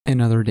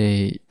Another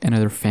day,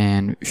 another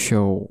fan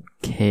showcase.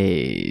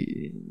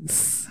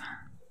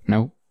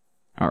 No?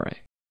 Alright.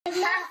 It's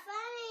not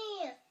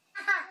funny. It's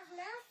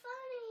not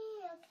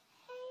funny,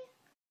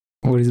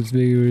 okay? What is this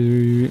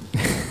big?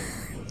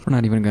 We're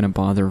not even gonna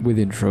bother with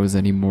intros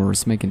anymore.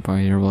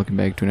 SmackNPie here, welcome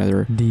back to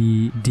another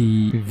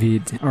DD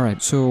vid.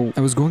 Alright, so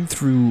I was going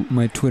through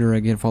my Twitter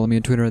again. Follow me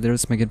on Twitter there,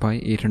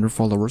 SmackNPie, 800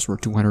 followers. We're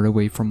 200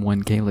 away from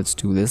 1k. Let's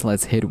do this.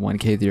 Let's hit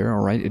 1k there,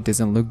 alright? It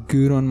doesn't look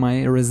good on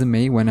my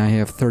resume when I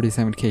have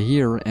 37k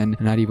here and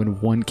not even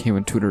 1k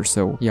on Twitter.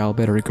 So y'all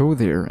better go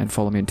there and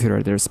follow me on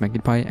Twitter there,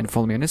 SmackNPie, and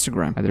follow me on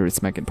Instagram. There is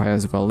SmackNPie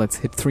as well. Let's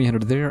hit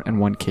 300 there and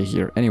 1k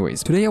here.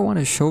 Anyways, today I want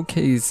to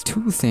showcase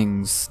two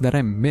things that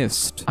I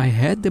missed. I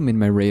had them in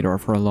my radar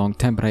for a long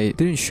time, but I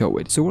didn't show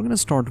it. So we're gonna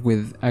start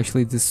with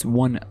actually this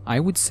one,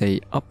 I would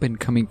say,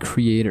 up-and-coming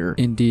creator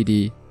in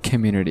DD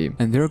community,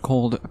 and they're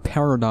called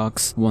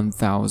Paradox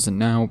 1000.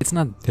 Now, it's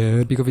not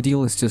that big of a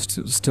deal, it's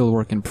just still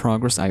work in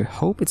progress. I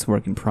hope it's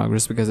work in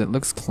progress because it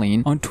looks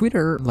clean. On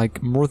Twitter,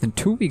 like more than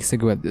 2 weeks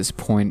ago at this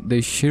point,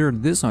 they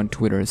shared this on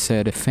Twitter. It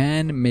said,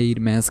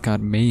 fan-made mascot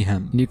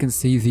mayhem. And you can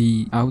see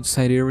the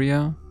outside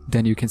area.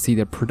 Then you can see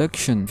the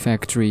production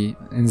factory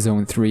in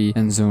zone 3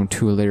 and zone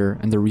 2 later,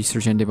 and the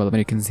research and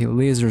development. You can see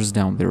lasers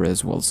down there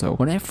as well. So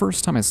when I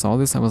first time I saw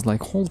this, I was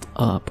like, hold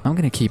up, I'm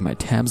gonna keep my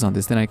tabs on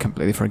this. Then I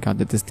completely forgot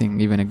that this thing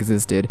even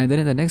existed. And then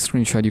in the next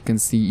screenshot, you can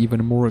see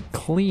even more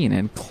clean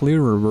and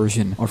clearer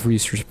version of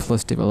research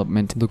plus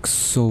development. It looks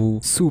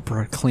so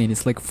super clean.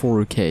 It's like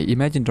 4K.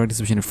 Imagine Dark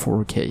Division in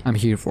 4K. I'm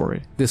here for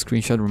it. This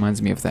screenshot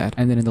reminds me of that.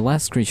 And then in the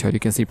last screenshot, you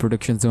can see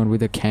production zone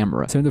with a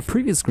camera. So in the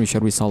previous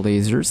screenshot, we saw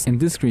lasers. In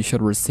this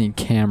screenshot, we're seeing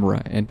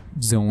camera and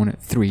zone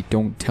 3.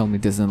 Don't tell me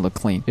this doesn't look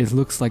clean. It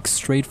looks like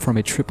straight from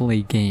a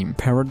AAA game.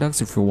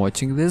 Paradox, if you're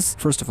watching this,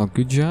 first of all,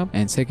 good job,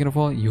 and second of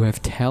all, you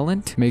have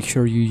talent. Make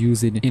sure you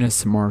use it in a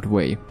smart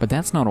way. But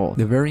that's not all.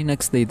 The very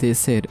next day they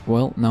said,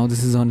 well, now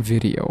this is on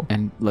video,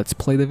 and let's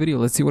play the video.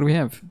 Let's see what we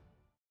have.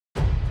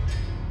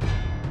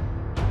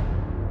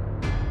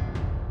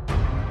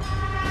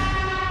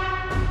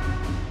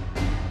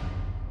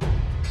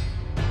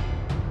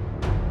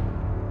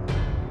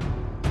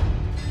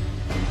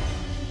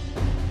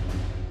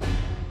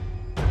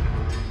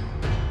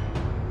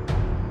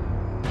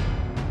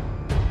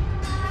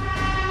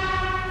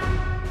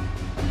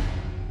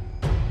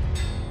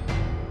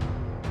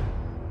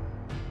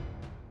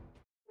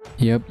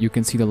 Yep, you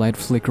can see the light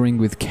flickering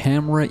with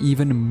camera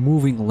even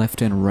moving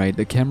left and right.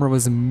 The camera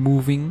was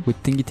moving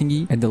with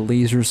thingy and the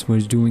lasers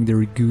was doing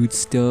their good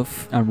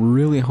stuff. I'm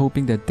really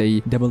hoping that they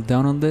double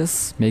down on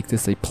this, make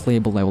this a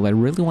playable level. I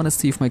really want to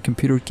see if my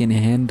computer can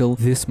handle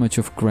this much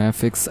of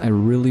graphics. I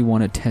really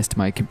want to test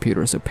my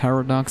computer. So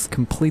Paradox,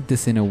 complete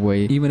this in a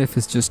way. Even if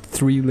it's just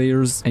 3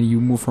 layers and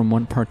you move from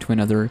one part to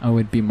another, I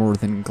would be more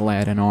than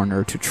glad and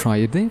honored to try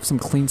it. They have some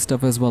clean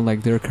stuff as well,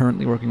 like they're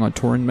currently working on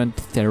torment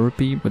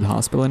therapy with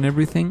hospital and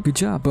everything. Good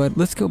job. But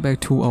let's go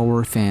back to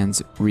our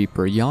fans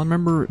Reaper. Y'all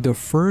remember the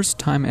first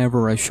time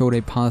ever I showed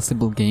a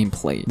possible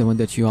gameplay, the one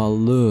that y'all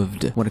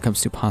loved when it comes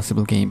to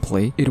possible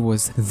gameplay? It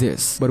was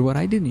this. But what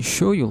I didn't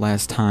show you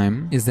last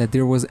time is that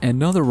there was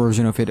another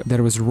version of it that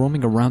was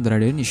roaming around that I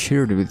didn't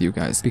share it with you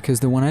guys,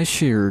 because the one I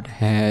shared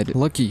had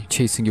Lucky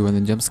chasing you and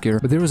then jump scare,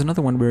 but there was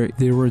another one where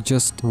they were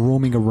just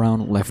roaming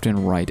around left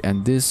and right,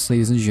 and this,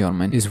 ladies and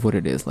gentlemen, is what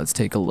it is. Let's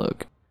take a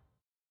look.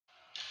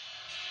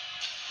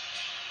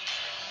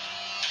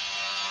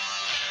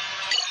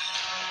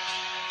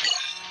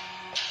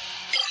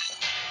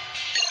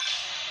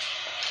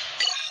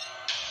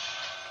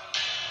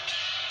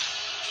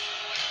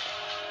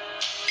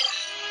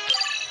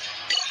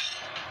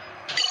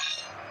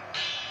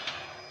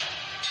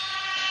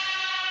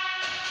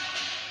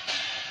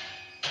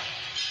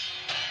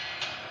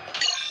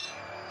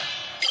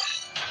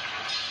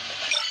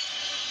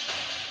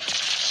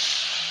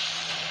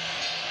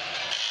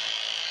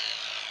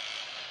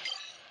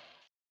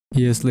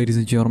 Yes, ladies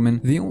and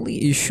gentlemen, the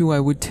only issue I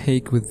would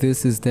take with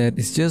this is that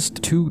it's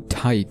just too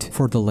tight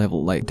for the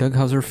level. Like, Doug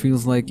Hauser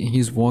feels like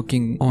he's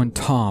walking on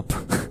top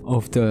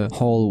of the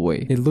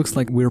hallway. It looks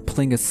like we're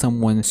playing as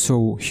someone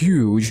so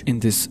huge in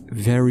this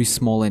very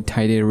small and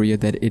tight area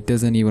that it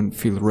doesn't even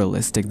feel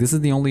realistic. This is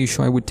the only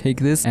issue I would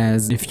take this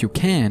as. If you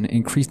can,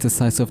 increase the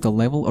size of the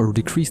level or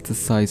decrease the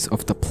size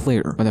of the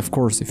player. But of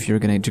course, if you're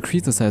gonna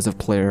decrease the size of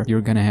player, you're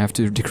gonna have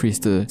to decrease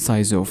the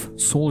size of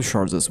soul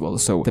shards as well.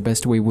 So the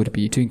best way would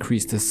be to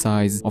increase the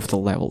size of the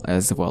level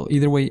as well.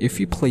 Either way, if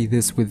you play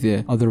this with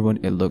the other one,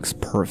 it looks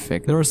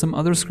perfect. There are some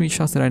other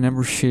screenshots that I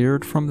never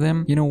shared from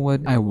them. You know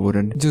what? I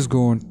wouldn't. Just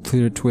go on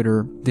to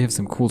Twitter. They have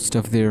some cool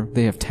stuff there.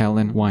 They have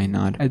talent. Why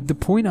not? At the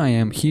point I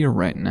am here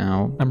right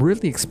now, I'm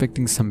really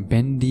expecting some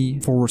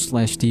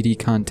Bendy/DD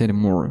content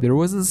more. There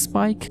was a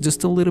spike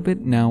just a little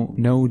bit. Now,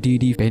 no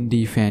DD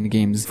Bendy fan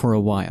games for a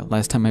while.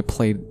 Last time I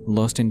played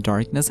Lost in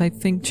Darkness, I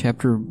think,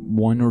 chapter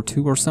 1 or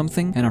 2 or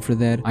something, and after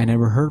that, I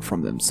never heard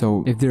from them.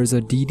 So if there's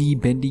a DD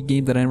Bendy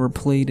game that I never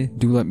played,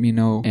 do let me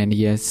know. And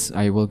yes,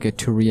 I will get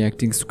to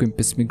reacting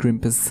Squimpus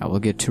McGrimpus. I will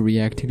get to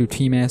reacting to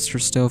Team Master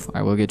stuff.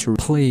 I will get to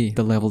play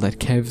the level that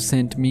Kev I've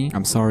sent me.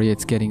 I'm sorry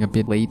it's getting a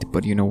bit late,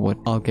 but you know what?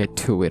 I'll get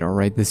to it,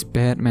 alright? This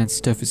Batman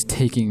stuff is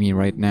taking me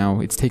right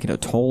now. It's taking a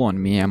toll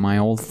on me, and my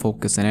old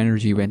focus and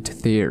energy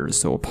went there,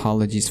 so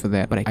apologies for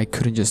that. But I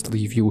couldn't just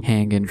leave you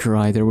hanging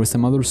dry. There was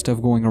some other stuff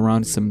going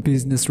around, some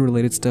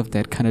business-related stuff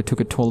that kind of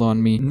took a toll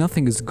on me.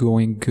 Nothing is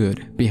going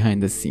good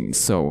behind the scenes,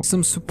 so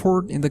some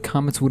support in the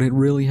comments would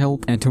really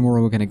help, and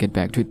tomorrow we're gonna get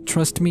back to it.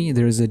 Trust me,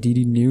 there is a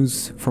DD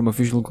news from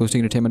Official Ghost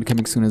Entertainment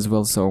coming soon as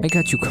well, so I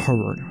got you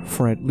covered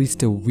for at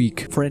least a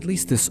week, for at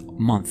least this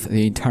month.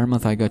 The entire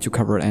month I got you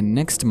covered, and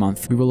next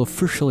month we will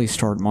officially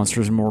start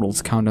Monsters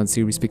Immortals Countdown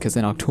series, because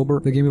in October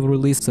the game will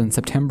release, so in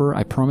September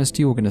I promised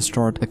you we're gonna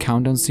start the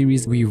Countdown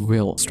series. We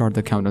will start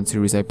the Countdown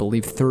series, I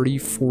believe 30,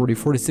 40,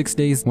 46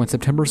 days. When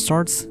September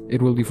starts,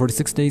 it will be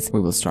 46 days.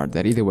 We will start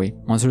that. Either way,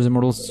 Monsters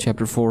Immortals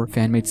Chapter 4,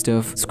 fan-made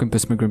stuff,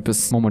 Squimpus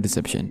McGrimpus, Momo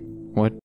Deception. What?